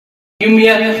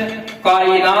یت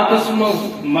کائناتس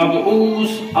مز مبعوث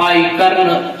آئی کرن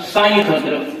سانہ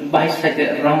خاطر بحثت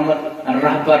رحمت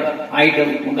رہبر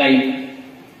آئیڈل گئی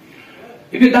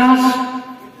ابتداس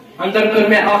اندر کر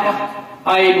میں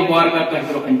آئے مبارکہ تہ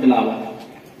برونٛہہ تلاوت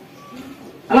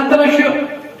اللہ تعالیٰ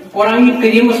قرآن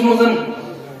کریمس مزن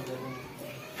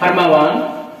فرماوان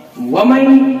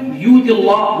ومن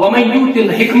یوت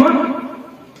الحکمہ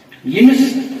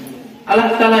یمس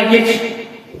اللہ تعالیٰ یچ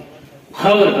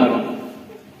خیر کرن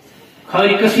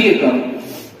خیر کثیر کرن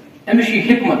امس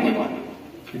حکمت دیوان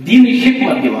دین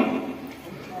حکمت دیوان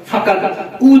فقط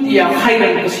اوتیا خیرا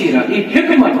کثیرا یہ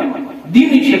حکمت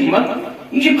دین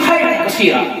حکمت یہ خیر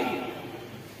کثیرا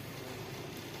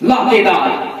لا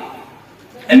تعداد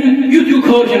امی یوتیو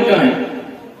خیر چھن کہیں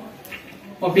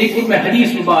اور بیکر میں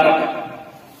حدیث مبارک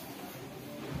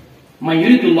من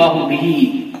یرید اللہ به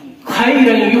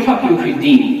خیرا یفقهه فی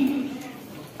الدین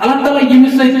اللہ تعالیٰ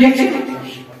یمس یچ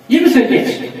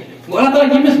اللہ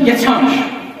تعالیٰ یمس یچان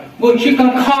وہ یہ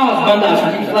خاص بندہ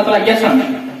اللہ تعالیٰ یچان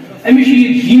امس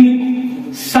یہ دین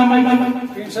سمجھ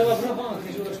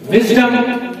وزڈم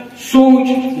سوچ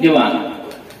دیوان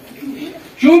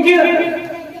چونکہ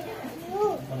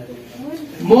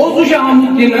موضوع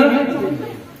آمد دن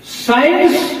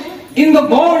سائنس ان دا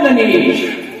گولڈن ایج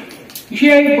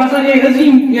یہ بسان یہ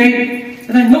عظیم یہ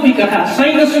نوی کتھا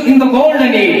سائنس ان دا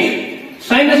گولڈن ایج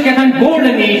سائنس کہتا ہے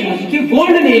گولڈن ایج کہ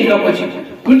گولڈن ایج کا پچھ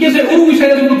ان کے سے عروج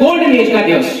سائنس کو گولڈن ایج کا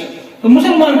دیوس تو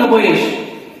مسلمان کا پویش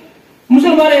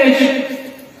مسلمان ایج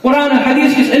قرآن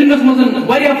حدیث کس علم اس مزن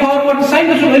واریا فارورڈ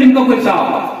سائنس و علم کا کوئی صاحب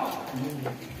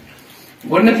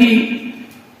گوڑنتی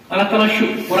اللہ تعالیٰ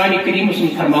قرآن کریم اس میں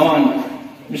فرماوان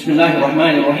بسم اللہ الرحمن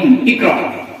الرحیم اقرأ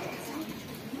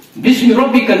بسم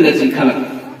ربک الذی خلق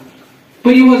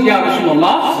پریوز یا رسول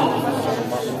اللہ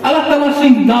اللہ تعالیٰ سے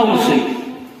ناو سے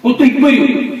وہ تو پریو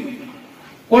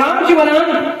قرآن کی بنان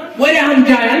وریہم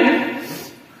جائن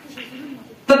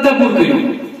تدبر کریو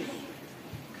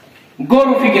غور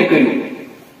و فکر کریو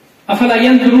افلا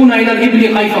ينظرون الى الابل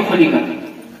كيف خلقت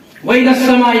والى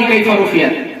السماء كيف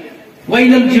رفعت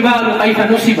والى الجبال كيف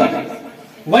نصبت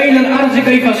والى الارض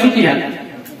كيف سطحت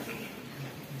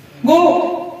گو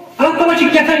اللہ تعالیٰ چھ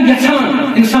کہتاں یچان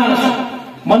انسانس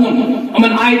منن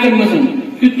امن آیتن مزن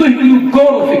کہ تُہۍ کٔرِو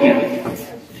غور و فکر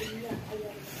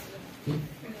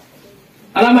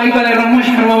علامہ اقبال رحمہ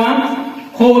فرماوان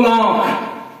کھول آنکھ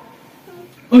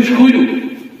أچھ کھولو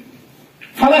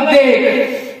فلک دیکھ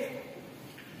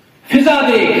فضا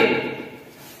دیکھ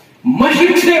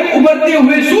مشرق سے ابھرتے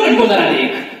ہوئے سورج کو ذرا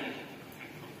دیکھ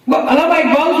علامہ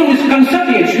اقبال سن اس کنسپٹ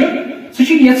یہ چھُ سُہ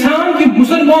چھُ یژھان کہ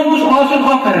مسلمان گوٚژھ آسُن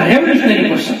اکھ ریولوشنری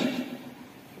پرسن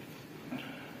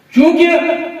چونکہ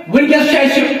ونکس چھِ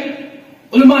اَسہِ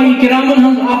علماء کرامن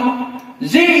ہنٛز اکھ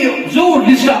زور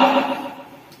لسٹ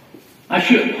اَسہِ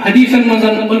چھُ حدیثن منٛز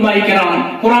علماء کرام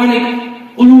قرآنٕکۍ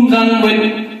علوم زانن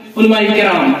وٲلۍ علماء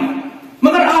کرام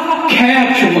مگر اکھ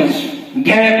گیپ چھُ منٛز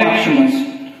گیپ اکھ چھُ منٛز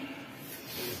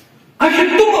اَسہِ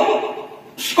چھِ تِم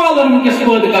سکالر ونکس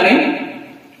پٲدٕ کرٕنۍ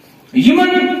یمن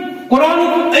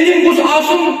قرآنُک علم گوٚژھ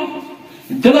آسُن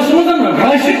دلس منٛز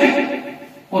راسِک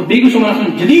اور بیٚیہِ گوٚژھ یِمن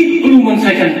آسُن جدید علومن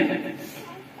سۭتۍ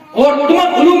اور تِمن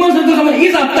علومن سۭتۍ گٔژھ یِمن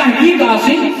ییٖژاہ تحقیٖق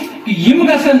آسٕنۍ کہ یِم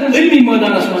گژھن علمی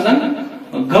مٲدانس منٛز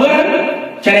غٲر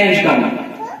چیلنج کرنہٕ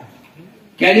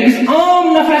کیازِ أکِس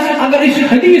عام نفرس اگر أسۍ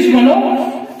حدیث ونو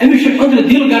أمِس چھُ أنٛدرٕ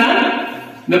دل کران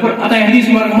مےٚ پوٚر عطا حدیث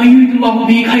مگر من یرید اللہ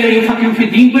به خیرا یفقهه فی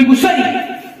الدین تُہۍ گوٚو سٲری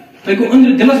تۄہہِ گوٚو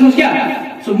أنٛدرٕ دلس منٛز کیاہ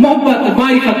سُہ محبت تہٕ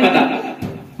معرفت پتہ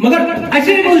مگر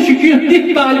اَسے منٛز چھِ کینٛہہ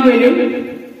تِتھۍ طالب علم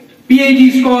P H D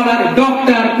scholar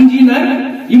doctor engineer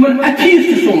یمن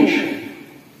ایتھیسٹ سونچ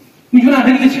مےٚ چھُ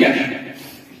ونان حدیث کیاہ چھُ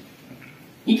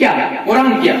یہ کیا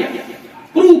قرآن کیا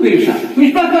پروو کٔرِو سا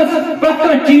تُہۍ چھِو پرٛٮ۪تھ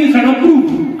کانٛہہ چیٖز ژھانڈان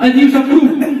پروف اَسہِ دِیِو سا پروف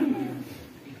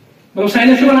مطلب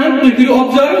ساینس چھُ ونان تُہۍ کٔرِو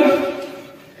اوبزرو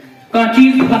کانٛہہ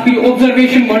چیٖز اتھ کٔرِو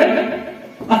اوبزرویشن گۄڈٕ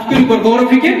اتھ کٔرِو گۄڈٕ غور و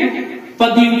فکر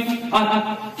پتہٕ دِیِو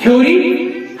اتھ تھیوری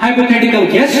ہایپوتھیٹیکل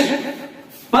گیس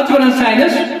پتہٕ چھُ ونان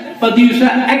ساینس پتہٕ دِیِو سا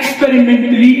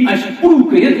ایکسپیرمنٹلی اَسہِ پروو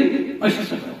کٔرِتھ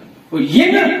أسۍ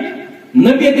ییٚمہِ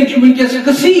نبیتن چھُ ونکس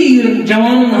کثیر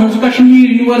جوانن ہنٛز کشمیر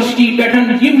یونیورسٹی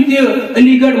پٮ۪ٹھ یِم تہِ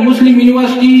علی گڑھ مسلم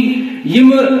یونیورسٹی یِم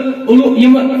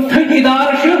تھٔدۍ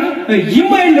ادارٕ چھِ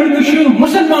یِمے لڑکہٕ چھِ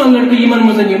مسلمان لڑکہٕ یِمن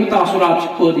منٛز یِم تاثرات چھِ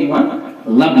پٲدٕ یِوان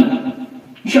لبنہٕ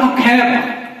یہِ چھُ اکھ خیال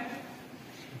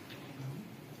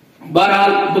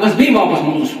بہرحال بہٕ گژھٕ بیٚیہِ واپس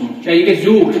موضوعس کُن چاہے یہِ گژھِ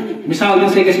زیوٗٹھ مثال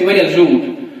دِنہٕ سۭتۍ گژھِ واریاہ زیوٗٹھ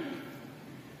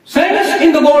ساینس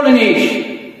ان دا گولڈن ایج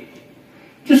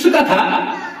چھُ سُہ کتھا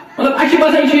مطلب اچھے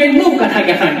باسان یہ نو کتھا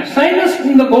کہتان سائنس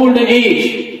ان دا گولڈن ایج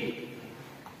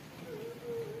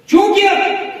چونکہ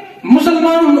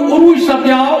مسلمان عروج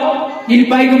سپدیو یعنی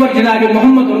پیغمبر جناب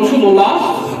محمد رسول اللہ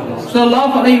صلی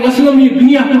اللہ علیہ وسلم یہ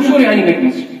دنیا کو سورے آنی گئے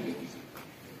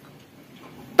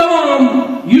تمام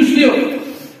یس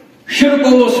شرک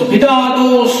اوس بدعات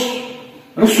اوس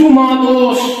رسومات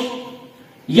اوس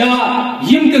یا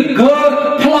یم تہ غیر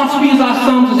فلاسفیز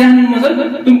آسان ذہن مز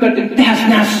تم کر تم تہس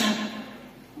نہس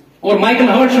اور مائیکل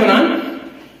ہرٹ ونان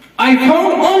I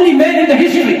found only man in the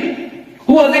history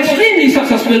who was extremely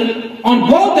successful on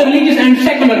both the religious and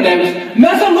secular levels.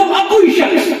 میں سب لوگ اکوئی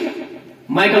شخص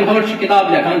مائیکل ہرٹ کی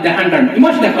کتاب لکھا The Hundred یہ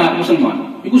مچ لکھا مسلمان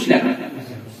یہ کچھ لکھا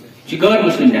یہ غیر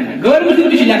مسلم لکھا غیر مسلم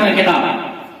کچھ لکھا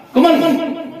کتاب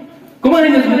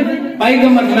کمان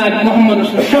پیغمبر جناب محمد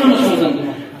رسول شان رسول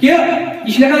کہ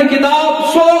یہ لکھا کتاب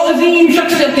سو عظیم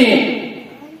شخصیتیں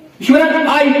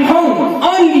I found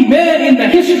only man in the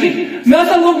history میں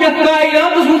سب لوگ یت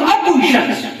کائنات اس اکوئی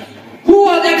شخص who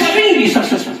was extremely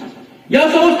successful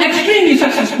yes was extremely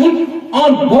successful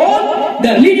on both the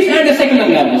religious and the secular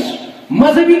levels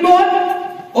مذہبی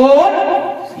طور اور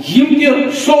یم تہ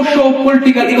سوشو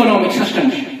پولیٹیکل اکنامک سسٹم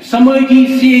سماجی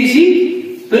سیاسی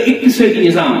تو اقتصادی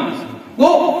نظام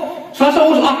گو سہ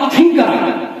ہسا اخ تھنکر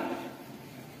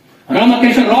راما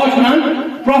کرشن راو ونان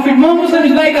پروفیٹ محمد صلی اللہ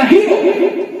علیہ وسلم is like a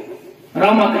hero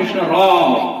Rama Krishna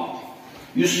راو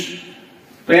یس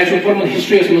تہ پورمت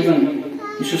ہسٹری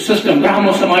مز سسٹم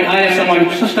برہمو سماج آریہ سماج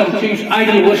سسٹم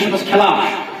آئیڈل ورشپس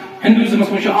خلاف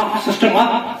ہندوازمس مجھ سسٹم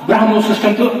برہمو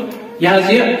سسٹم تو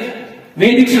یہ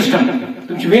ویدک سسٹم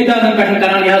تم ویدازن پہ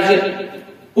کران یہ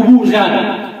عبور زیادہ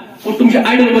اور تم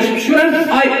آئیڈل ورشپ شرن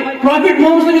پروفیٹ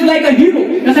محمد صلی اللہ علیہ وسلم از لائک اے ہیرو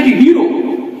یہ ہسا ہیرو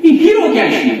یہ ہیرو کیا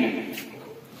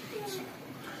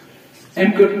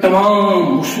ام کر تمام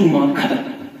مسلمان ختم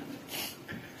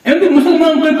ام کو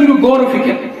مسلمان تھی کرو غور و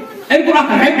فکر ام کو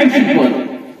اخ ریپوٹیشن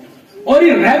پہ اور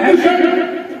یہ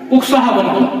ریپوٹیشن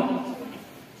صحابہ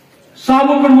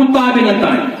صحابوں پر متابعین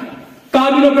تائیں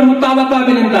تابعینوں پر متابع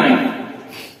تابعین تائیں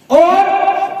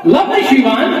اور لفظ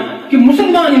شیوان کہ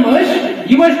مسلمان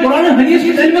یہ قرآن حدیث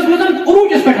کے علم میں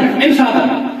عروجس پہ ام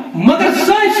ساتھ مگر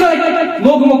ساتھ ساتھ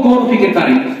لوگوں کو غور و فکر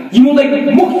کریں یہ لگ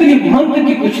مختلف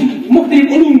منطقی کچھ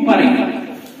مختلف علوم پڑھیں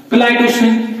پلائٹو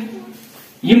سن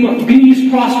یم گریس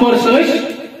فلاسفرس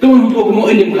تمہن لوگوں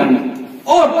علم کرنا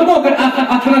اور تمو کر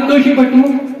اتنا کشی پہ تم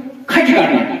کھچ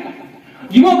کرنا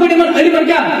یمو کر ان علم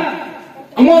کیا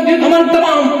امو دن امن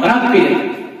تمام رات پہ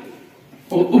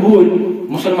عبور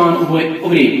مسلمان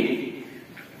ابھرے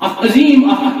اخ عظیم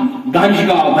اخ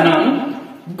دانشگاہ بنان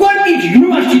گوڈنچ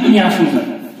یونیورسٹی دنیا مز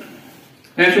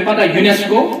پتہ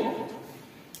UNESCO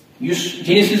us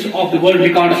Genesis of the world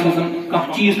records مز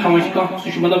کھانا چیز تھوان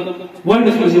سہ مطلب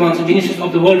ورلڈس مز Genesis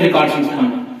of the world records مز تھوان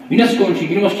یونیسکو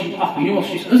یونیورسٹی اخ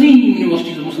یونیورسٹی عظیم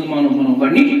یونیورسٹی مسلمانوں بنو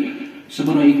گوڈنچ سہ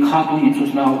بنو خاتون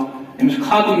امس ناو امس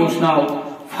خاتون ناو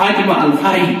فاطمہ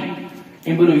الفاہی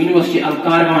ام بنو یونیورسٹی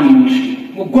الکاروان یونیورسٹی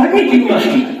وہ گوڈنچ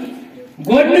یونیورسٹی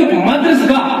گوڈنیک مدرس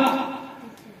گاہ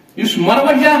اس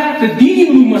مروجہ تو دینی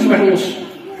علومس پہ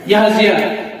یہ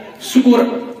سہ کور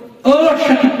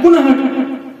 859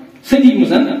 صدی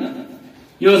مز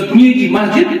یہ بنیادی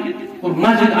مسجد اور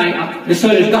مسجد آئی اخ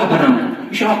ریسرچ گاہ بنانا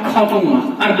یہ خاتون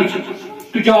عربچ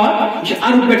تجار یہ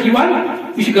عرب پہ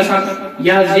یہ گھان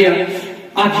یہ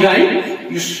ات جائے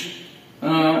اس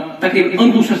تقریباً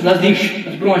اندلسس نزدیک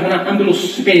برو اندلس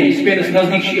سپینس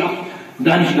نزدیک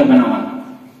دانشگاہ بنانا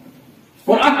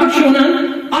اور اتھ ونان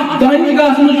ات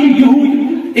دانشگاہس مز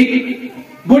یہود ایک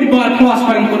بڑ بار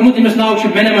فلاسفر کورمت یمس ناو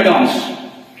مینامڈاس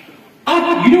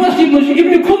ات یونیورسٹی مز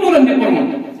ابن خلدون تہ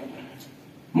کورمت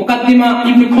مقدمہ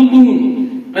ابن خلدون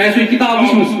تہ کتاب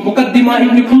مقدمہ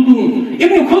ابن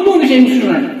خلدون امس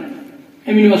اسٹوڈنٹ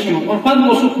ام یونیورسٹی اور پتہ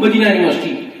گوس مدینہ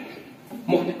یونیورسٹی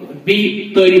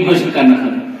تعلیم حاصل کرنے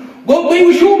گو تھی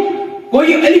وچو گو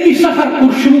یہ علمی سفر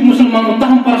کور شروع مسلمانوں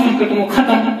تہم پرست کر تمو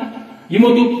ختم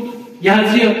یمو دپ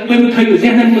یہ تم تھو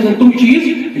ذہن مز تم چیز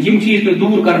یم چیز تو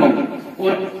دور کرنو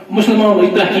اور مسلمانوں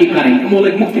لگ تحقیق کریں یمو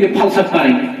لگ مختلف فلسفہ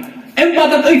کریں ام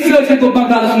پتہ ات سۭتۍ گو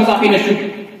بغدادس مز اکھ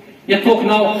انسٹیٹیوٹ یتھ تھوک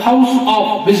ناو ہاؤس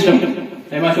آف وزڈم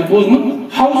تم آسو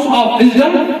بوزمت ہاؤس آف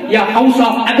وزڈم یا ہاؤس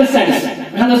آف ایبسڈس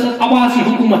عباسی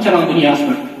حکومت چلان دنیا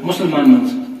پہ مسلمان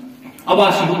مز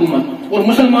عباسی حکومت اور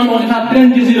مسلمان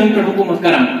ترین جزیرن پہ حکومت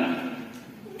کران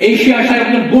ایشیا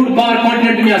بوڑ بار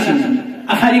کانٹینٹ دنیا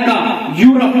افریقہ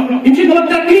یورپ مطلب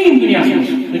ترے کریم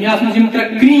دنیا ترے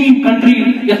کریم کنٹری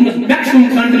یتھ مز میکسمم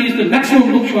کنٹریز تو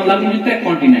میکسمم لوگ لبنہ ترے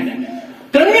کانٹینٹ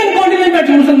ترین کانٹینٹ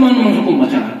پہ مسلمانوں من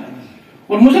حکومت چلان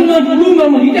اور مسلمان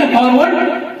علوم من یہ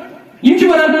فارورڈ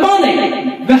ونان پانے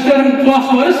ویسٹرن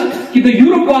فلاسفرس کہ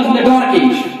Europe was in dark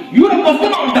age Europe was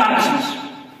تمام ڈارکس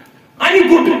مز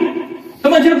گڈ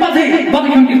تمہیں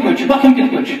پتہ بتم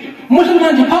کت پہ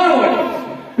مسلمان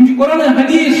فارورڈ قرآن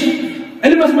حدیث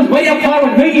علمس مز واریاہ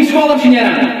فارورڈ نئی سکالر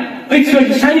نیران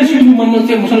سائنس علوم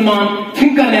سے مسلمان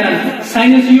تھنکر نیران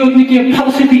سائنس یوت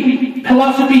نہیں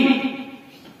فلاسفی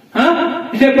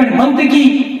اتے پہ منطقی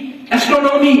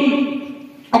ایسٹرونامی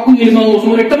اکن علم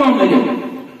اس تمام علم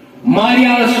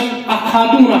ماریا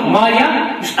خاتون ماریا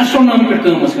ایسٹرونامی پہ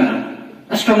کام کران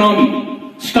ایسٹرونامی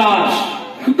سٹارز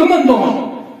تمن دہن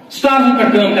سٹارزن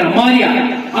پہ کام کران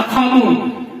ماریا خاتون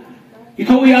یہ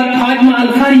تھو یاد فاطمہ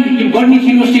الخاری یہ گۄڈنِچ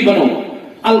یونیورسٹی بنو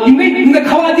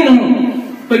خواتین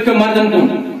پٔتۍمیو مردن کُن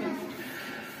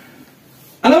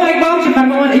علامہ اقبال سے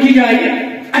فرماوان ایک جائے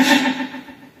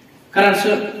کران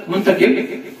سے منتخب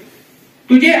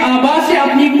تجھے آبا سے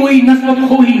اپنی کوئی نسبت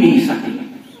ہو ہی نہیں سکتی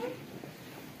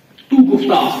تو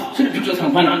گفتار صرف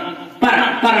بنا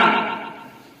پرا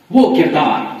وہ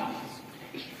کردار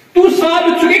تو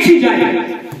ثابت ایک ہی جائے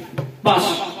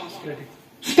بس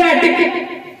سٹیٹک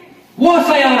وہ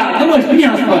سیارہ تم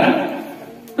دنیا پر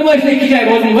تم ایک جائے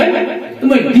روزن ول تم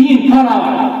دین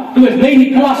پھیلاوان تم نئی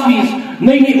نئی فلاسفیز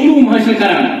نئی نئی علوم حاصل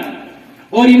کران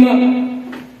اور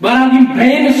بہرحال یہ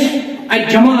برینس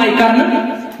جمع آئی کرنا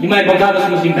یہ آئی بغدادس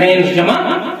مز برینس جمع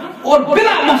اور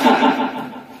بلا مسئلہ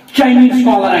چائنیز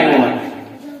سکالر آئی اور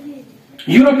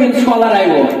یورپین سکالر آئی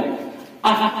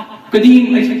اور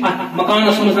قدیم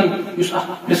مکانس مز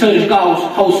ریسرچ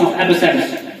ہاؤس آف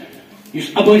ایبسیڈس اس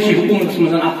عباسی حکومت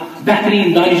مز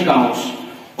بہترین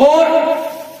دانشگاہ اور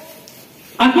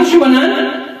اتھ ونان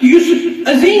کہ اس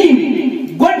عظیم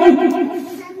گۄڈنیُک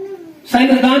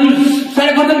سائنسدان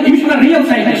سارے کھۄتہٕ ریل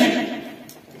سائنٹسٹ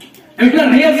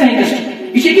ریل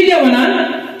سائنٹسٹ یہ کیا ونان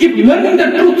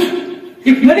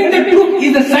if learning the truth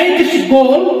is the scientist's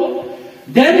goal,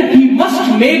 then he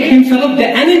must make himself the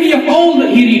enemy of all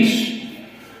that he reads.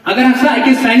 اگر ہسا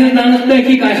أکِس سائنسدانس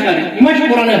تحقیق آسہِ کرٕنۍ یہِ ما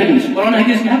چھُ قرآن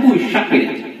حدیث ہٮ۪کو أسۍ شک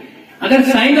کٔرِتھ اگر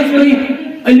ساینس تۄہہِ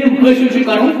علم حٲصِل چھُ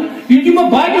کرُن ییٚلہِ تِمو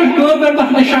باقیو کٲم کرِ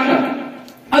تتھ منٛز شک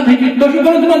اد ہیٚکہِ تۄہہِ چھُو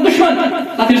کرُن تِمن دُشمن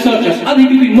تتھ رِسٲرچس اد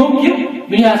ہیٚکِو تُہۍ نوٚو کینٛہہ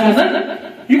دُنیاہس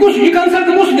منٛز یہ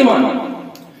کنسپٹ کُس دِوان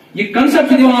یہ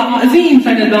کنسپٹ دِوان اکھ عظیٖم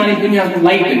ساینسدان یُس دُنیاہس منٛز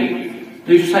لایٹ کٔرِتھ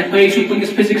تُہۍ چھِو کُنہِ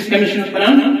فزکس کیمسٹری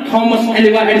پران تھامس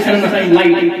ایلوا ایڈیسن آسان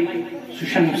لایٹ سُہ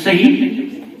چھُنہٕ صحیح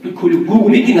تُہۍ کھوٗلِو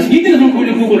گوٗگل ییٚتِنس منٛز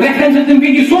کھوٗلِو گوٗگل ریفرنس تِم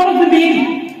بیٚیہِ سورس تہِ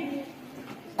بیٚیہِ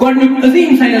گۄڈنیُک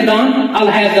عظیٖم ساینسدان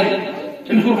الحیزم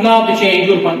أمِس کوٚرُکھ ناو تہِ چینج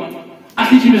یورپن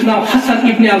اصلی چھُ أمِس ناو حسن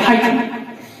ابن الحیثم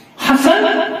حسن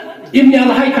ابن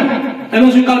الحیثم تۄہہِ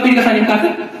منٛز چھُ کال پیٚٹھ گژھان یِم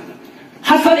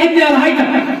کتھٕ حسن ابن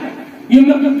الحیثم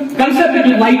یِم کنسپٹ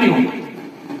دیُت لایٹہِ ہُنٛد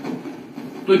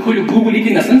تُہۍ کھوٗلِو گوٗگل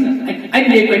ییٚتِنس اَتہِ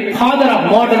لیکھِ فادر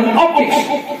آف ماڈرن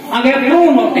آپٹکس اگر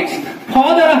پرون optics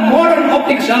father of modern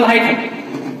optics الحیثم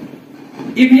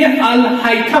ابن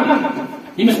الحیثم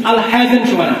ییٚمِس الحیزن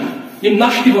چھِ ونان یِم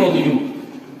نقشہٕ تہِ بنوو تٔمۍ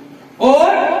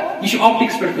اور یہ چھُ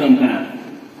آپٹکس پٮ۪ٹھ کٲم کران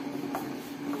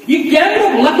یہ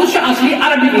کیمرُک لفظ چھُ اصلی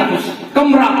عربک لفظ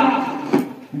کمرہ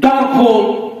ڈارک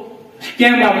ہول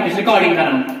کیمرہ وٕنکیٚس رِکاڈِنگ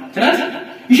کران چھُنہ حظ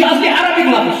یہ چھُ اصلی عربک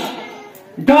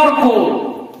لفظ ڈارک ہول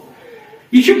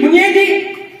یہ چھُ بُنیٲدی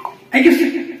أکِس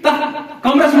تتھ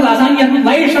کمرس منٛز آسان یتھ منٛز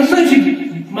لایٹ چھِ سٲرسٕے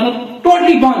مطلب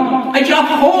ٹوٹلی بنٛد اتہِ چھُ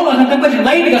اکھ ہول آسان تتھ پٮ۪ٹھ چھِ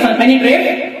لایٹ گژھان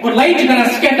پینیٹریٹ اور لایٹ چھِ کران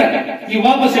سکیٹر یہ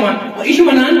واپس یِوان اور یہ چھُ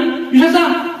ونان یُس ہسا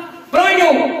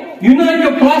پرٛانیو یونانیو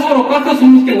فلاسفرو کتھ ٲس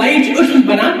ؤنمٕژ کہِ لایٹ چھِ أچھ منٛز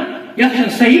بنان یتھ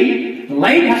چھُنہٕ صحیح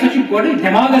لایٹ ہسا چھُ گۄڈٕ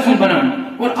دٮ۪ماغس منٛز بنان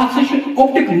اور اتھ سۭتۍ چھُ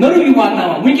اوپٹک نٔرو یہِ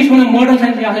واتناوان ؤنکیٚس چھِ ونان ماڈٲرن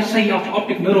ساینس یہِ ہسا چھُ صحیح اتھ چھُ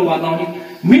اوپٹک نٔرو واتناوان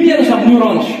ملینس آف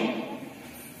نیورونز چھِ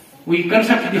وۄنۍ یہِ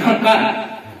کنسپٹ دِوان کر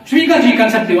سپیکر چھُ یہِ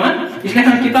کنسپٹ دِوان یہِ چھُ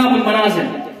لیکھان کتاب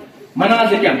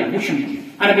المناظر کیاہ وٕچھُن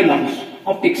عربی لفظ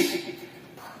optics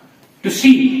to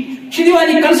see چھِ دِوان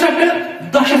یہِ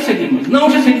کنسپٹ 10 شتھ صدی منٛز 9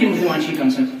 شتھ صدی منٛز دِوان چھِ یہِ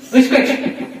کنسپٹ أسۍ کتہِ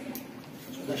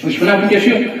چھِ وٕچھ ونان وٕنکیٚس چھُ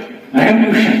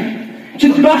ریولوشن چھِ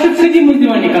 10 شتھ صدی منٛز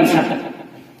دِوان یہِ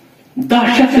کنسپٹ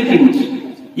 10 شتھ صدی منٛز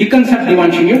یہِ کنسپٹ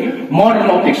دِوان چھِ یہِ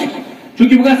ماڈرن آپٹکس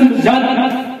چوٗنکہِ بہٕ گژھٕ نہٕ زیادٕ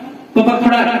بہٕ پکہٕ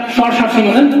تھوڑا شارٹسٕے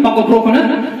منٛز پکو برونٛہہ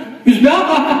کُنتھ یُس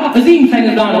بیاکھ اکھ عظیٖم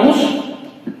ساینسدان اوس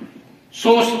سُہ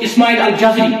اوس اسماعیل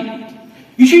الجزری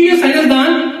یہ چھُ یہِ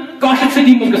ساینسدان 10 شتھ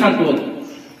صدی منٛز گژھان پٲدٕ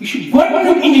یہ چھُ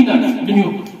گۄڈنیُک انجینر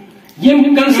دُنیُک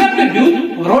ییٚمۍ کنسپٹ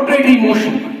دیُت روٹیٹری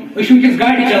موشن أسۍ چھِ وٕنکیٚس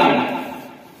گاڑِ چلاوان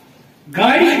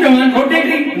گاڑِ چھِ پیوان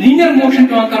روٹیٹری لینیر موشن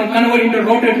پیوان کرُن کنورٹ انٹو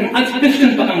روٹیٹری اتھ چھِ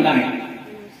پسٹن پکان گاڑِ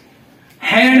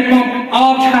ہینڈ پمپ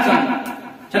آب چھُ کھسان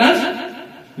چھُنہ حظ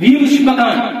ویٖلز چھِ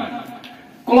پکان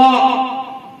کلاک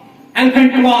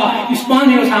ایلیفنٹ کلاک یُس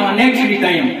پانے اوس ہاوان نیچرلی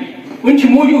ٹایم وۄنۍ چھِ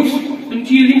موجوٗد تِم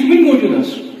چیٖز یِم چھِ وٕنہِ موجوٗد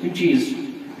حظ تِم چیٖز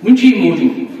وٕنہِ چھِ یِم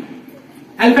موجوٗد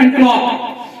ایلیفنٹ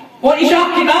کلاک اور یہ چھِ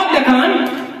اکھ کتاب لیکھان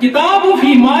کتاب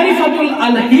فی معرفت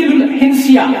الہیل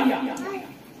الہنسیہ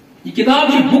یہ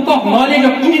کتاب چھِ book of knowledge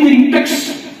of engineering tax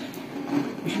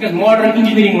یہ چھِ ماڈرن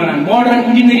انجینئرنگ ونان ماڈرن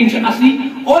انجینئرنگ چھِ اصلی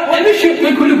اور امس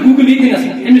تھی کھولو گوگل یہ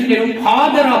امس کرو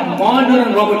father of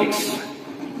modern robotics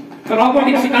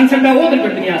robotics concept آو اوتر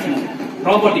پہ دنیا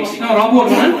روبوٹکس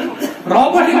روبوٹ ونان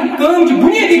روبوٹک کام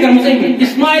بنیادی کرم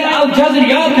اسماعیل الجزر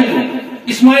یاد کرو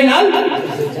اسماعیل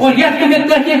اور یہ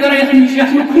تحقیق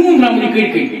کران خون درامت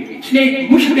کڑ اس لیے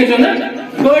مشکل کر نا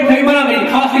کڑ تھو برابر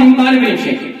خاص کر طالب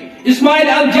علم اسماعیل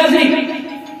الجزری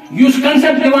اس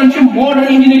کنسپٹ دان ماڈرن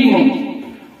انجینئرنگ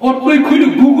اور تھی کھولو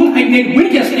گوگل اتنے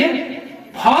ونکس تہ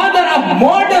فادر آف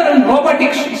ماڈرن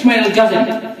روبوٹکس اسماعیل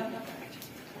الجزری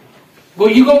گو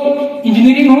یہ گو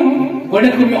انجینئرنگ ہوں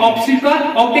گوڈت کر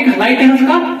آپٹکس لائٹن ہز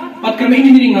کت پتہ کر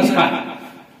انجینئرنگ ہز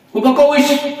کت وہ پکو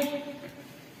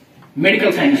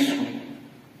میڈیکل سائنس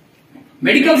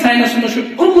میڈیکل سائنس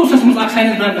اندلس مز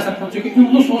سائنسدان گھان چونکہ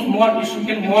اندلس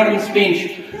ماڈرن اسپین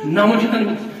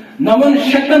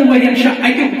 900 ورین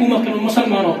اتہ حکومت کر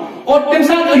مسلمانوں اور تمہ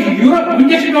سات یورپ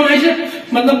ونکس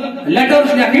پیس مطلب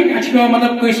لیٹرس لکھن اتنا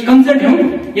مطلب کس کنسلٹ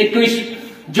ہوں یہ کس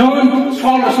جان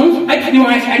سکالر سن اتنا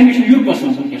ایڈمشن یورپس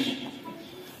مز ونکس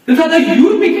تمہ سات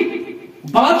یورپک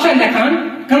بادشاہ لکھان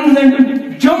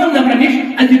کنسلٹ جان نفر نش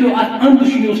اتو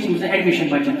اندلس یونیورسٹی مز ایڈمشن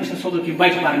بچن اس سوچو کہ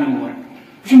بچہ پرن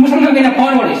اور مسلمان کتنا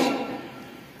فارورڈ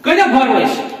کتنا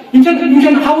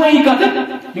فارورڈ ہوٲیی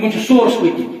کتھ سورس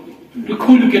پٔتۍ تُہۍ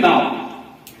کھوٗلِو کِتاب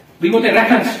بہٕ دِمو تۄہہِ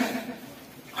ریفرنس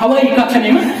ہوٲیی کتھ چھنہٕ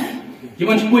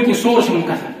یِمن چھِ پٔتۍ سورس یِمن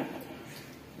کتھن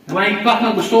دپان کتھ نہ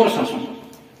گوٚژھ سورس آسُن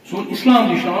سون اسلام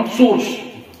تہِ چھُ سورس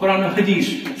قرآن حدیث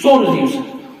سورس دِیِو سا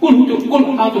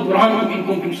قل ہاتو برہانکم ان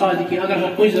کنتم صادقین اگر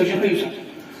سا پٔزۍ ٲسِو ہٲیِو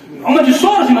سا یِمن چھِ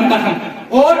سورس یِمن کتھن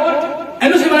اور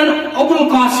أمِس چھِ ونان ابو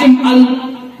القاسم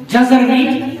الجزروی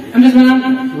أمِس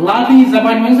ونان لاطینی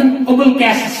زبانہِ منٛز ابو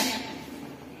القاسس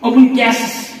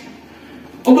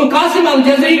ابو القاسم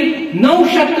الجزری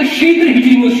 976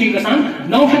 ہجری مز گژھان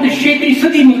 976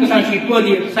 صدی مز گژھان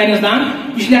پٲدٕ سائنسدان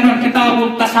یہ لکھان کتاب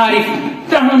التصارف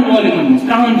 3 والمن مز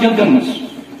 3 جلدن مز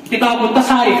کتاب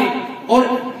التصارف اور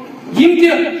یم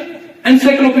تہ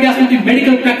انسائکلوپیڈیا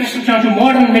میڈیکل پریکٹس وچھان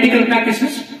ماڈرن میڈیکل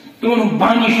پریکٹسز تمن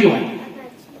بانی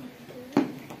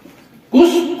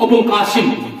کس ابو القاسم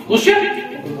کس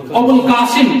ابو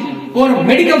القاسم اور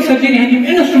میڈیکل سرجری ہند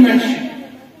انسٹرومنٹس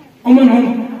ان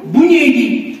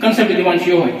بنیادی کنسپٹ دِوان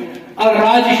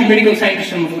الراجی میڈیکل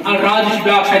سائنٹسٹ الراجی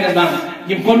بیاکھ سائنسدان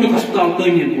یم گۄڈنیُک ہسپتال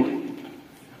تعمیٖر کوٚر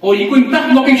اور یہ کُنہِ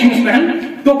تتھ لوکیشنس پٮ۪ٹھ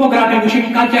ٹوپوگرافی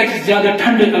وٕچھِنۍ کتھ جایہِ چھِ زیادٕ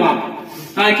ٹھنڈٕ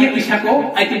علاقہٕ تاکہ أسۍ ہٮ۪کو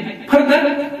اتہِ فردر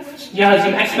یہ حظ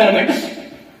یم ایکسپیرمنٹس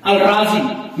الراجی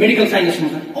میڈیکل سائنس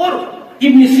منٛز اور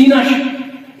ابن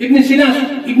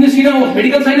سینا اور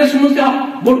میڈیکل سائنس منٛز تہِ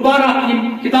اکھ بوٚڑ بار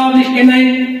اکھ کتاب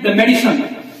نش دا میڈیسن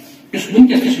اس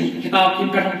ونکس تہ کتاب یم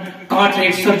پٮ۪ٹھ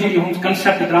کارٹریٹ سرجری ہند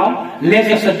کنسپٹ درٛاو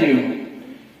لیزر سرجری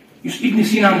ہند اس ابن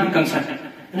سینا ہند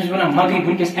کنسپٹ أمس ونان مغرب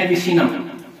ونکس ایویسینا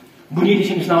بنیادی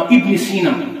چھُ أمِس ناو ابن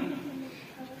سینا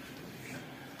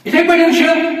یِتھے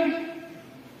پٲٹھۍ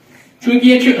چونکہ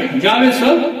یہ جاوید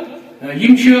صٲب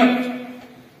یم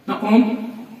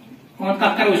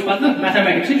کت کرو پتہ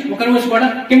میتھمیٹکس وہ کرو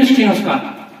گۄڈٕ کیمسٹری ہٕنٛز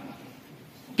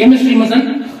کتھ کیمسٹری منٛز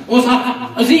اوس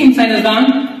اکھ عظیٖم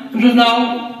سائنسدان تٔمِس اوس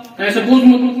ناو تۄہہِ آسیو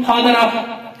بوٗزمُت فادر آف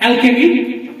الکیمی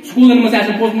سکوٗلن منٛز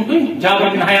آسیو بوٗزمُت تُہۍ جابر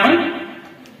بن حیان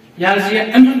یہ حظ یہ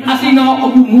اصلی ناو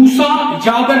ابو موسیٰ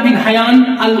جابر بن حیان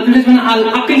أمِس ونان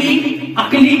العقلی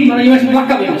مطلب یہ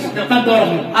لقب أمِس تتھ دورس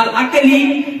منٛز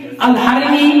العقلی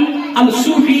الحرمی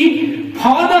الصوفی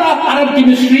فادر آف عرب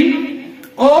کیمسٹری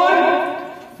اور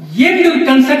یہ بھی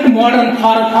concept modern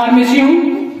pharmacy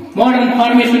modern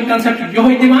pharmacy concept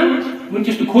یہ دِوان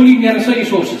ونکس تو کھولی نیران ساری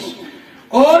سورسز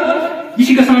اور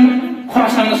یہ گژھان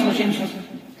خراسانس مز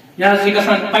یہ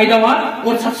گژھان پیداوار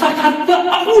اور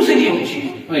 711 صدی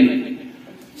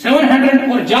 700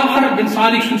 اور جعفر بن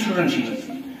صادق سن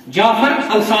سٹوڈنٹ جعفر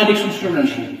الصادق سن سٹوڈنٹ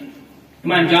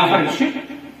امام جعفر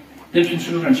تم سن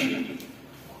سٹوڈنٹ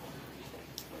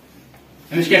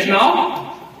أمس کیٛاہ چھُ ناو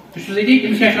أمس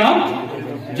کیٛاہ چھُ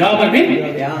ناو جابر بن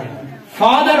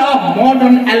father of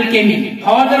modern الکیمی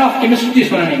father of chemistry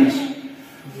ونان أمس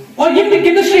اور یم تہ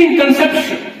کیمسٹری ہند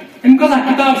کنسپٹ ام کۭژاہ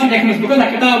کتاب چھِ لیکھمٕژ بہٕ کۭژاہ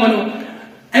کتاب ونو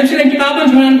أمۍ سٕنٛدٮ۪ن کتابن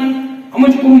چھِ ونان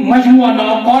یِمن چھُ کوٚرمُت مجموعہ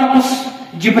ناو کارپس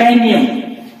جبرانیم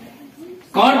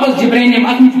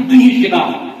اتھ منٛز چھِ دُنہِچ کتاب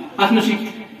اتھ منٛز چھِ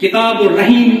کتاب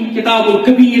الرحیم کتاب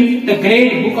الکبیر the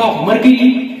great book of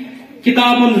mercury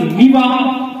کتاب المیوا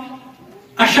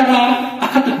اشرا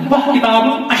 112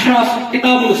 کتاب اشرا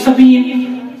کتاب السبین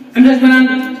أمس ٲسۍ ونان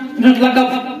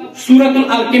لقب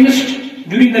سورت alchemist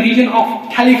during the region of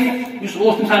Caliph یُس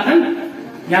اوس تمہِ ساتہٕ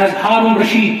یہ حظ ہارون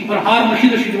رشید اور ہارون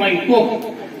رشید چھُ دِوان یہِ ٹوپ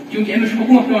کیونکہ أمِس چھُ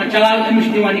حکومت پیوان چلاوُن أمِس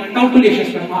چھُ دِوان یہِ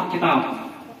کلکولیشنس پٮ۪ٹھ اکھ کتاب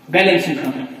بیلنسنگ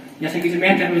خٲطرٕ یہ ہسا گژھِ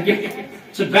محنت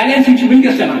گفٹ سُہ بیلنسنگ چھِ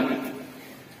ونکس چلان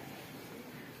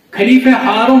خلیفہ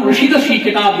ہارون رشید کی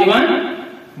کتاب دیوان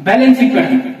بیلنسنگ پہ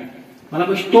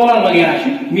مطلب تولان وغیرہ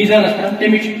میزانس پہ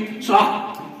تمچ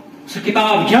سہ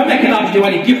کتاب جامع کتاب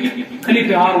دیوان گفٹ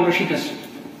خلیفہ ہارون رشیدس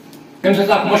تم سز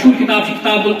مشہور کتاب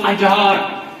کتاب الاجہار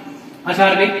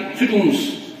اثار گئی سٹونس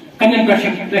کنن پہ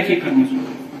تحقیق کرم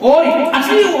اور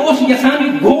اصلی اس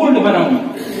یسان گولڈ بناؤن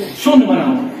سون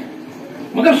بناؤن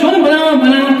مگر سون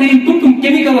بنانا تم تم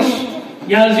کیمیکلس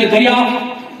یہ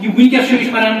دریافت یہ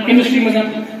ونکس پڑھان کیمسٹری مز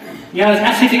یہ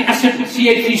ascetic acid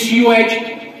CH3COH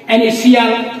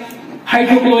NaCl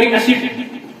hydrochloric acid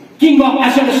king of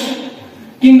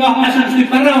acids تھی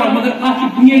پڑھان مگر اتھ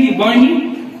بنیادی بانی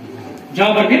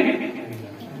جابر بن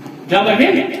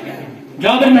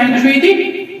حیان یہ تھی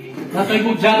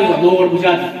بہت زیادہ لوڑ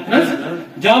زیادہ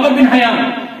جابر بن حیان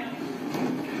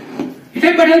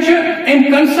اتھے پہ ام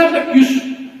کنسپٹ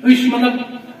اس مطلب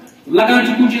لگان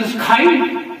کن چیز کھائی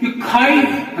یہ کھائی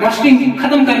رسٹنگ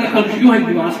ختم کرنے خاطر یہ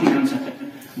دان اصلی کنسپٹ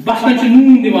بسان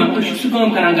نون دان سہ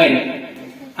کر گھر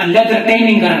لیدر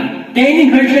ٹیننگ کران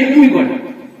ٹیننگ امی گوڑ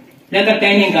لیدر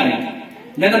ٹیننگ کریں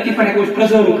لیدر کت پہ ہوں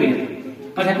پرزرو کر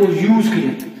پہ ہوں یوز کر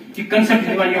یہ کنسپٹ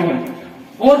دان یہ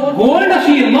اور گولڈس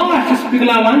یہ لاسٹس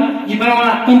پگلاوان یہ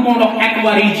بنانا کمپاؤنڈ آف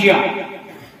ایکواریجیا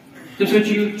تم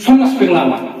سونس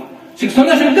پگلاوان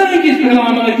سونس کہیں چیز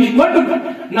پگلاوان مگر یہ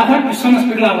گۄڈنیُک نفر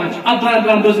سونس پگلاوان اتھ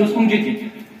دوران بزنس کم جتی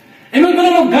امس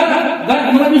بنو گھر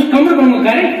مطلب اس کمر بنو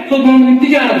گھر سو بنو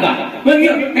تجارت گاہ یہ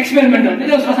ایکسپیرمنٹل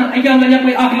یہ آسان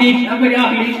اک لیک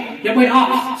یپر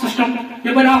اک سسٹم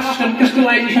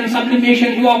کرسٹلائزیشن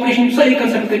سبلیمیشن ایواپریشن ساری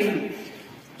کنسپٹ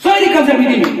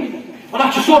دن اور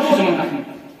اتھ سورسز کتنے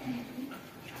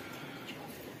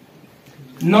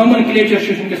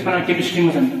نامنکلیچر ونکس پڑھان کیمسٹری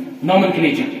مز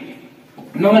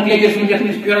نامنکلیچرس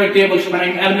مز پیریڈ ٹیبل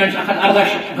بنانے ایلیمنٹس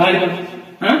 114 غالباً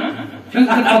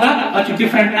 114 اتھ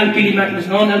ڈفرنٹ الکلی میٹلز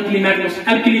نان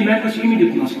الکلی میٹلز امی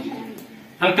دیکھ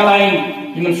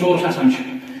الکلائن سورس آسان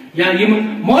یا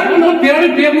ماڈرن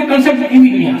پیریڈ ٹیبل کنسپٹ امی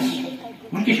دنیا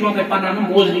ونکس پڑھان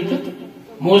موزنی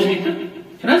موزنی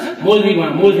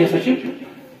ہسا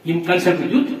کنسپٹ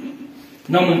دیت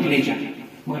نامنکلیچر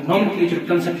مگر نامنکلیچر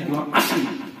کنسپٹ دان اصل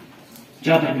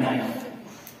جابر بن حیان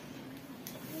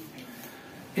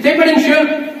اتھے پہ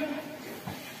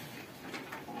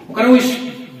کرو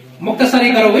مختصر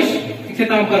کرو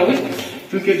اختتام کرو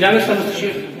چونکہ جاوید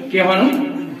صاحب کیا ون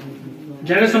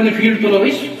جاوید صاحب نے فیلڈ تلو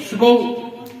سہ گو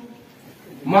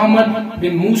محمد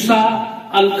بن موسیٰ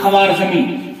الخوارزمی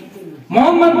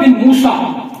محمد بن موسیٰ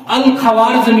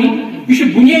الخوارزمی یہ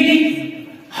بنیادی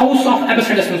ہاؤس آف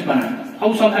ایبسڈس مز پڑھان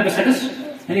ہاؤس آف ایبسڈس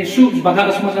یعنی سہ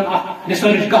بغدادس مز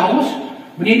ریسرچ گاہ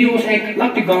بنیادی ایک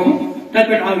لکٹ گام تر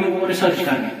پہ آو یہ ریسرچ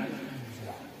کرنے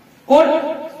اور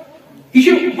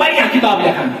یہ کتاب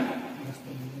لکھان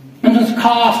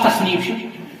خاص تصنیف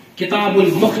کتاب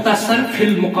المختصر فی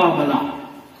المقابلہ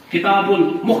کتاب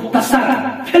المختصر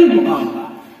فی المقابلہ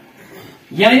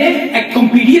یعنی ایک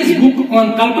کمپیڈیس بک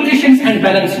آن کیلکولیشنز اینڈ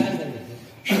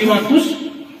بیلنسنگ دیوان تس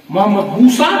محمد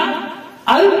موسیٰ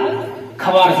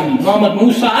الخوارزمی محمد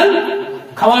موسیٰ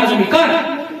الخوارزمی کر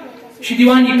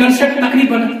دیوان یہ کنسپٹ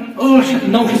تقریباً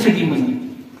 800-900 صدی مز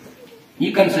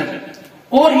یہ کنسپٹ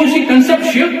اور اس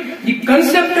کنسپٹ یہ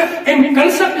کنسپٹ ام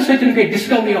کنسپٹ ست گئی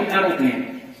ڈسکوری آف ایروپلین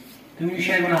تم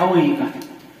شاید ون ہوٲیی کت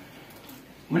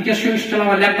ونکس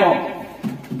چلاوان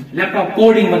لیپ ٹاپ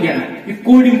کوڈنگ وغیرہ یہ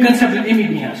کوڈنگ کنسپٹ امی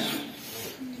دنیا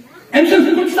ام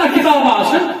سن کۭژاہ کتاب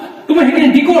آسان تم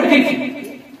ہیٚکن ڈِکوڈ کٔرِتھ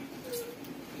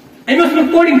أمِس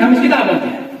ٲس کوڈنگ تھٲمٕژ کتابن تہِ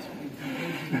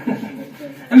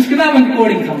أمِس کتابن تہِ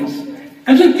کوڈنگ تھٲمٕژ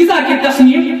أمۍ سٕنٛز تیٖژاہ کینٛہہ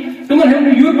تصنیٖف تِمن ہیوٚک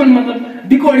نہٕ یوٗرپن مطلب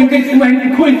ڈِکوڈنگ کٔرِتھ تِم ہیٚکن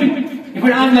نہٕ کھوٗلتھٕے یِتھ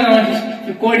پٲٹھۍ آز لگاوان چھِ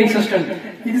یہِ کوڈنگ سسٹم یہِ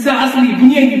تیٖژاہ اصلی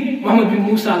بُنیٲدی محمد بن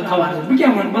موسیٰ الخوارزمی بہٕ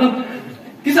کیٛاہ وَنہٕ مطلب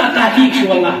تیٖژاہ تحقیٖق چھِ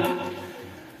واللہ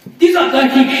تیٖژاہ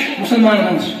تحقیٖق چھِ مُسلمانن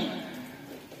ہٕنٛز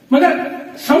مگر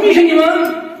سمجھ چھنہٕ یِوان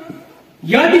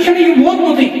یا تہِ چھنہٕ یہِ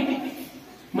ووتمُتٕے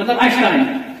مطلب اَسہِ تانۍ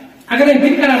اگر أسۍ بہٕ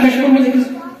تہِ کرٕ مےٚ چھُ کوٚرمُت أکِس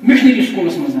مشنری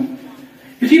سکوٗلس منٛز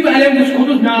یُتھُے بہٕ 11th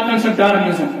کھوٚتُس مےٚ آو کنسپٹ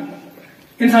ڈارونِزم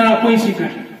انسان آو پٲنٛسہِ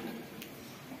پٮ۪ٹھ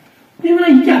بہٕ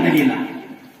وَنان یہِ کیٛاہ دٔلیٖلا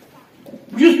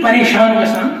بہٕ چھُس پریشان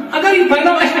گژھان اگر یہِ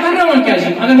پرناو اَسہِ پرناوان کیٛازِ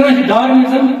یِم اگر وَنان چھِ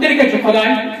ڈارونِزم تیٚلہِ کَتہِ چھُ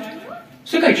خۄداے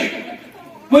سُہ کَتہِ چھُ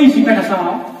پٲنٛسہِ پٮ۪ٹھ ہسا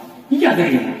آو یہِ کیٛاہ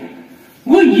دٔلیٖلا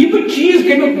گوٚو یہِ بہٕ چیٖز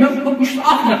کَمیُک بہٕ چھُس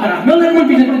اکھ نفر مےٚ لٔج یِمن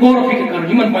چیٖزن پٮ۪ٹھ غور و فِکر کرُن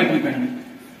یِمن پویِنٹن پٮ۪ٹھ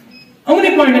یِمنٕے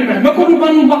پویِنٹن پٮ۪ٹھ مےٚ کوٚر نہٕ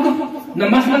پنُن وقت نہ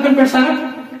مسلکن پٮ۪ٹھ صرف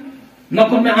نہ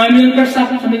کوٚر مےٚ عاملن پٮ۪ٹھ صرف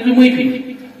سۄ مےٚ دِژ معٲفی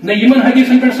نہ یِمن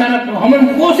حدیٖثن پٮ۪ٹھ صرف ہُمن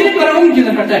اوس صرف کران یِمن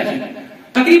چیٖزن پٮ۪ٹھ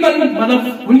تحقیٖق تقریٖباً مطلب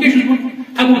وٕنکیٚس چھُس بہٕ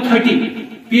above 30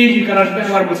 PhD کران چھُس بہٕ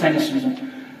environmental science منٛز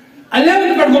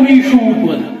 11th پٮ۪ٹھ گوٚو مےٚ یہِ شعوٗر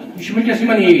پٲدٕ یہِ چھُ وٕنکیٚس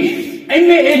یِمن ایج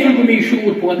اَمے ایج پٮ۪ٹھ گوٚو مےٚ یہِ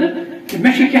شعوٗر پٲدٕ کہِ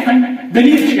مےٚ چھِ کیٛاہتانۍ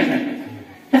دٔلیٖل چھِ کیٛاہتانۍ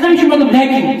مطلب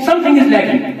lacking, something is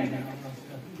lacking.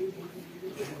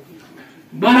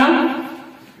 بہرحال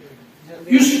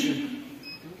اس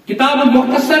کتاب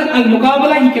مختصر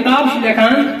المقابلہ یہ کتاب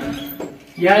لکھان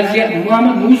یہ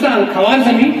محمد موسیٰ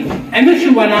الخوارزمی امس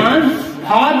ونان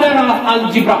فادر آف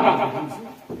الجبرا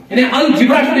یعنی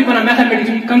الجبرا ونان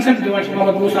میتھمیٹکس کنسپٹ دان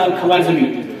محمد موسیٰ الخوارزمی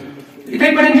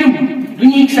اتھے پہ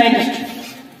دنیا سائنٹسٹ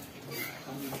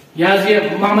یہ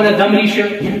محمد الدمری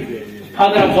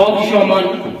فادر آف زولجی مان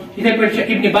اتھے پہ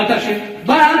ابن بطر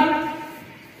بہرحال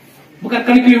بہ کر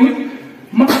کنکلیوڈ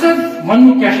مقصد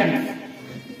ون کیا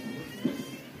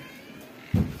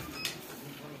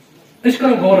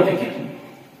کرو غور و فکر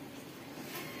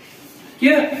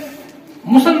کہ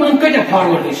مسلمان کتیا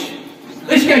فارورڈ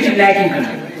کیا لیکنگ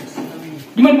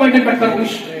کران پوائنٹن پہ کرو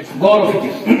غور و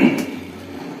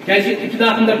فکر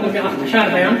ابتدا اندر کور میں اشار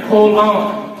بیان کھول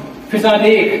آنکھ فضا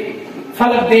دیکھ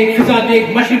فلک دیکھ فضا دیکھ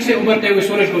مشرق سے ابھرتے ہوئے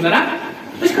سورج کو ذرا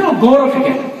کرو غور و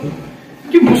فکر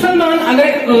کہ مسلمان اگر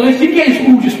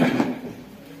عروجس پہ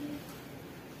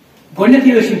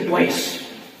گوڈنیتھے ٹوائس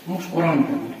قرآن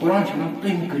قرآن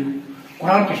تھی کرو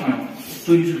قرآن کیا تھی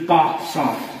روزو پاک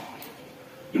صاف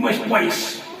twice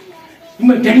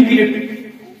dedicated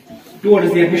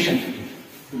towards their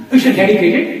mission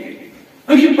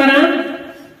dedicated پران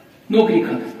نوکری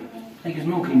خاطر اکس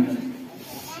نوکری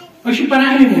مل پران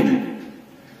امے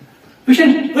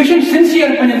موجود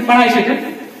سنسیر پنہ پڑھائی سۭتۍ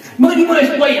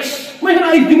مگر ٹوائس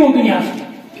دمو دنیا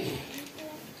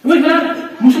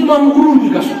مسلمان عروج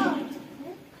گھن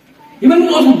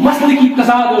مسلکی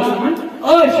تضاد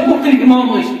مختلف امام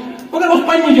مگر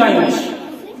پنہ جائیں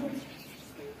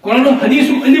قرآن و حدیث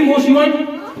علم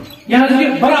یہ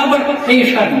برابر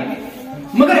پیش کرنا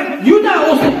مگر یوتہ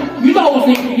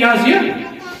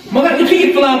مگر یتھے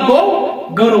اطلاع گو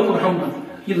گھرو کور حملہ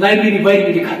یہ لائبریری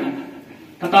وائبریری ختم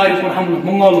تتارو کور حملہ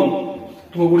منگولو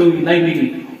تمو بڑو یہ لائبریری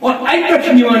اور اتھ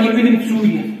پہ علم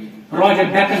ژوٗرِ راجر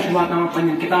بیکن واتان پن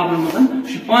کتابن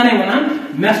مز پانے ونان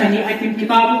مے سا نی اتم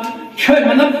کتاب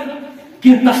مطلب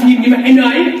کی تصنیف نی مے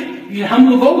آئی یہ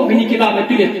حملہ گو مے نی کتاب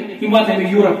تلت یہ واتن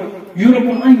یورپ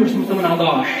یورپن ان یورس تمن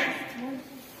آغاش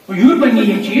اور یورپن نی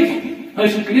یہ چیز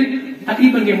حاصل کرت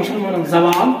تقریباً گئی مسلمان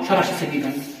زوال 16 صدی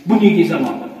تک بنیادی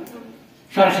زوال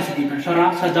 16 صدی تک 16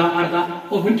 17 18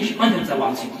 اور ونکش اندر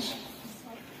زوال سی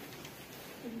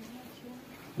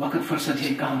وقت فرصت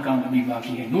ہے کہاں بھی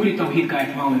باقی ہے نور توحید کا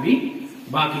اہتمام بھی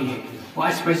باقی ہے وہ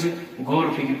اس پہ غور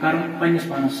و فکر کرن پنس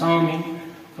پانس سامعین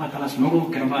اللہ تعالیٰ منگو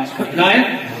کہ رب اس کو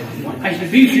ہدایت اور اس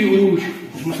بیچ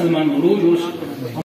عروج مسلمان عروج